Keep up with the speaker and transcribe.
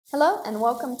Hello and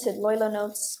welcome to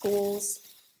LoiLoNote School's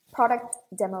product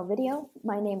demo video.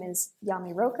 My name is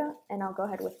Yami Roca and I'll go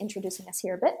ahead with introducing us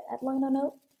here a bit at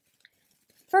LoiLoNote.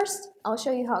 First, I'll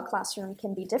show you how a classroom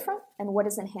can be different and what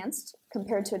is enhanced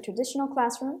compared to a traditional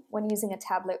classroom when using a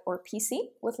tablet or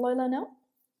PC with LoiLoNote.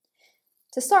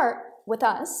 To start, with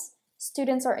us,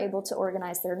 students are able to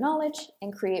organize their knowledge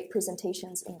and create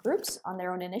presentations in groups on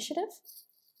their own initiative.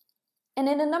 And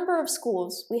in a number of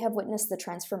schools, we have witnessed the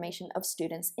transformation of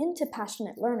students into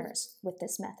passionate learners with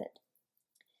this method.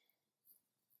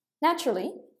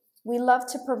 Naturally, we love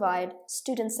to provide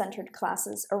student-centered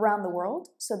classes around the world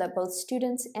so that both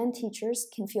students and teachers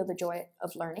can feel the joy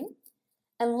of learning.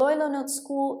 And LoiLoNote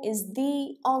School is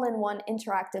the all-in-one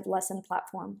interactive lesson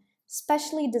platform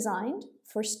specially designed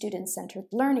for student-centered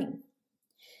learning.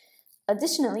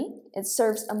 Additionally, it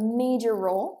serves a major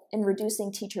role in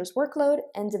reducing teachers' workload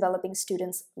and developing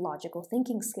students' logical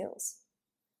thinking skills.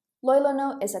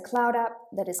 LoiLoNote is a cloud app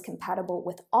that is compatible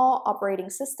with all operating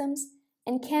systems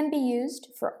and can be used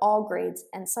for all grades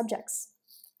and subjects.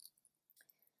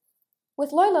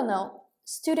 With LoiLoNote,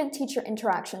 student-teacher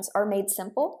interactions are made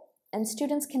simple, and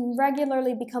students can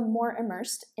regularly become more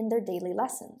immersed in their daily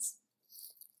lessons.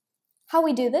 How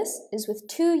we do this is with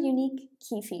two unique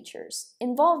key features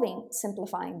involving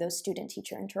simplifying those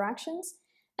student-teacher interactions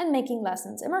and making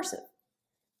lessons immersive.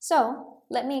 So,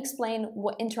 let me explain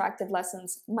what interactive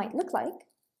lessons might look like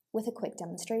with a quick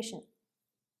demonstration.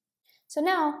 So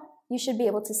now, you should be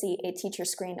able to see a teacher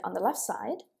screen on the left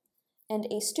side and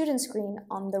a student screen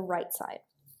on the right side.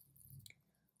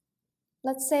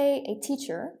 Let's say a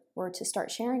teacher were to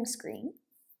start sharing screen.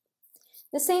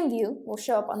 The same view will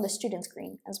show up on the student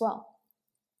screen as well.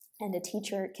 And a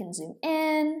teacher can zoom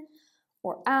in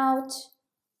or out,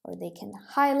 or they can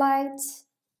highlight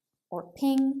or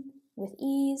ping with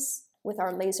ease with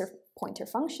our laser pointer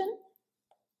function.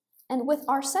 And with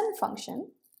our send function,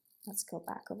 let's go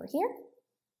back over here.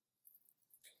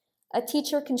 A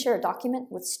teacher can share a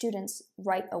document with students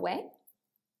right away.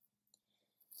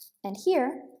 And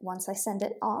here, once I send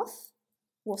it off,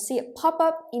 we'll see it pop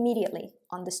up immediately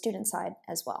on the student side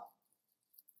as well.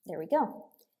 There we go.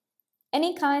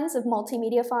 Any kinds of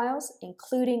multimedia files,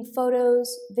 including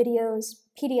photos, videos,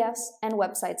 PDFs, and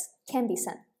websites, can be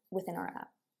sent within our app.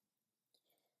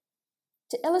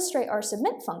 To illustrate our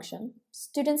submit function,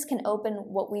 students can open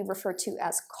what we refer to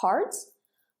as cards,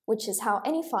 which is how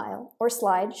any file or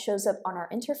slide shows up on our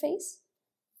interface.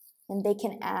 And they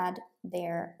can add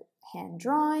their hand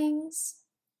drawings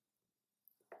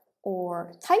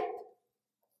or type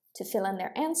to fill in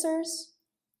their answers.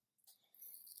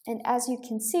 And as you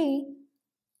can see,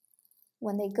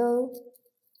 when they go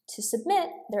to submit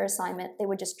their assignment, they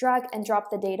would just drag and drop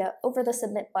the data over the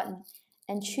submit button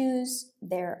and choose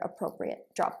their appropriate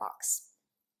drop box.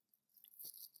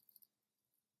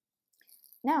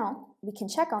 Now, we can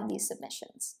check on these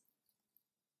submissions.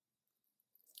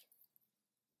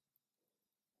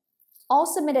 All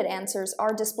submitted answers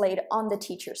are displayed on the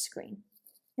teacher screen.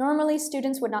 Normally,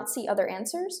 students would not see other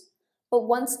answers, but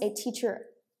once a teacher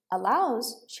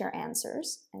allows share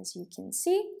answers, as you can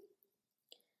see,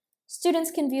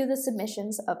 students can view the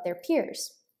submissions of their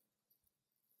peers.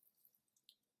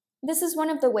 This is one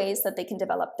of the ways that they can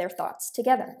develop their thoughts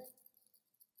together.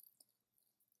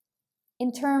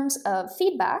 In terms of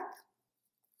feedback,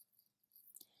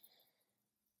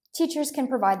 teachers can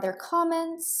provide their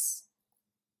comments,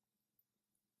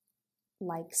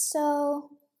 like so,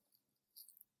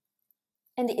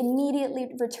 and immediately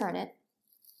return it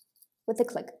with the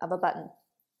click of a button.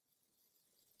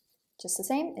 Just the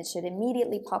same, it should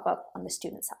immediately pop up on the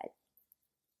student side.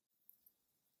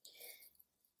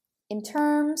 In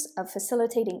terms of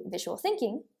facilitating visual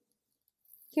thinking,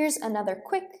 here's another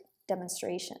quick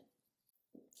demonstration.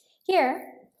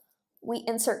 Here, we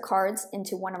insert cards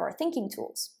into one of our thinking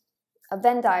tools, a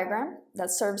Venn diagram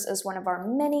that serves as one of our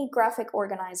many graphic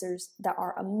organizers that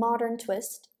are a modern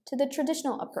twist to the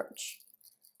traditional approach.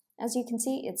 As you can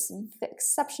see, it's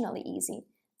exceptionally easy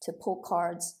to pull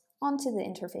cards onto the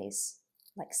interface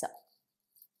like so.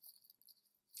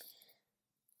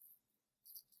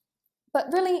 But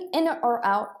really, in or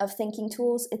out of thinking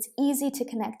tools, it's easy to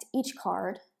connect each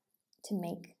card to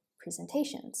make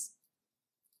presentations.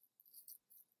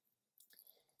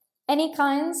 Any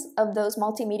kinds of those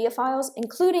multimedia files,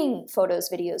 including photos,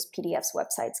 videos, PDFs,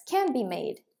 websites, can be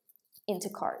made into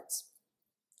cards.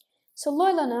 So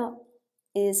LoiLoNote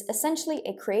is essentially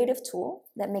a creative tool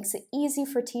that makes it easy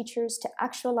for teachers to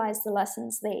actualize the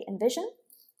lessons they envision.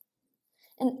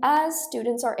 And as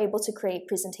students are able to create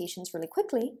presentations really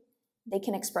quickly, they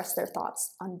can express their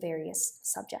thoughts on various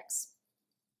subjects.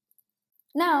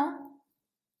 Now,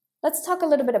 Let's talk a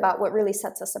little bit about what really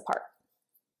sets us apart.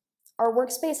 Our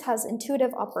workspace has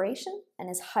intuitive operation and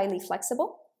is highly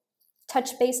flexible.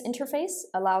 Touch-based interface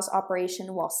allows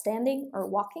operation while standing or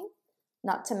walking.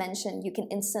 Not to mention, you can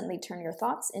instantly turn your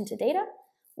thoughts into data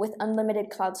with unlimited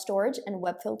cloud storage and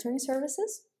web filtering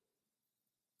services.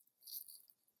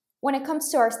 When it comes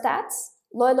to our stats,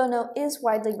 LoiLoNote is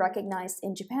widely recognized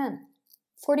in Japan.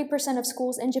 40% of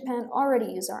schools in Japan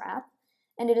already use our app,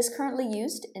 and it is currently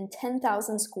used in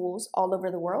 10,000 schools all over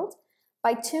the world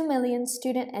by 2 million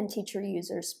student and teacher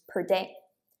users per day.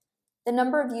 The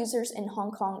number of users in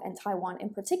Hong Kong and Taiwan in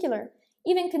particular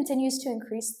even continues to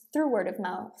increase through word of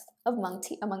mouth among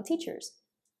teachers.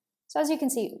 So as you can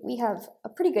see, we have a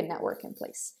pretty good network in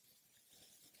place.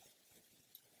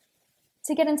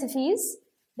 To get into fees,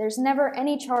 there's never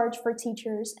any charge for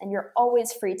teachers, and you're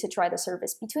always free to try the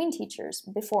service between teachers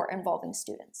before involving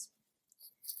students.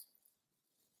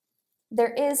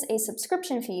 There is a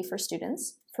subscription fee for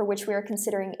students, for which we are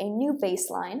considering a new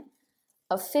baseline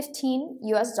of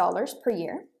 $15 per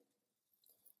year.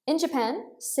 In Japan,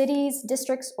 cities,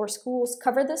 districts, or schools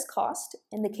cover this cost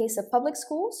in the case of public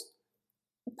schools.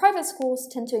 Private schools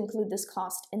tend to include this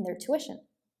cost in their tuition.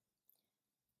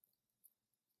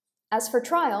 As for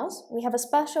trials, we have a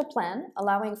special plan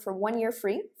allowing for 1 year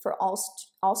free for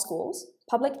all schools,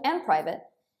 public and private,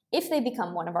 if they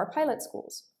become one of our pilot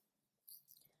schools.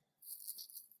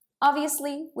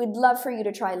 Obviously, we'd love for you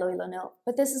to try LoiLoNote,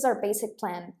 but this is our basic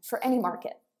plan for any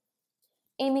market.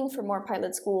 Aiming for more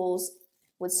pilot schools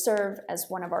would serve as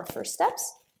one of our first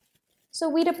steps. So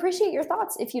we'd appreciate your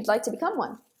thoughts if you'd like to become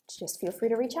one. Just feel free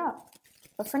to reach out.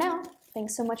 But for now,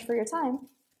 thanks so much for your time,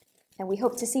 and we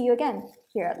hope to see you again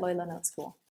here at LoiLoNote School.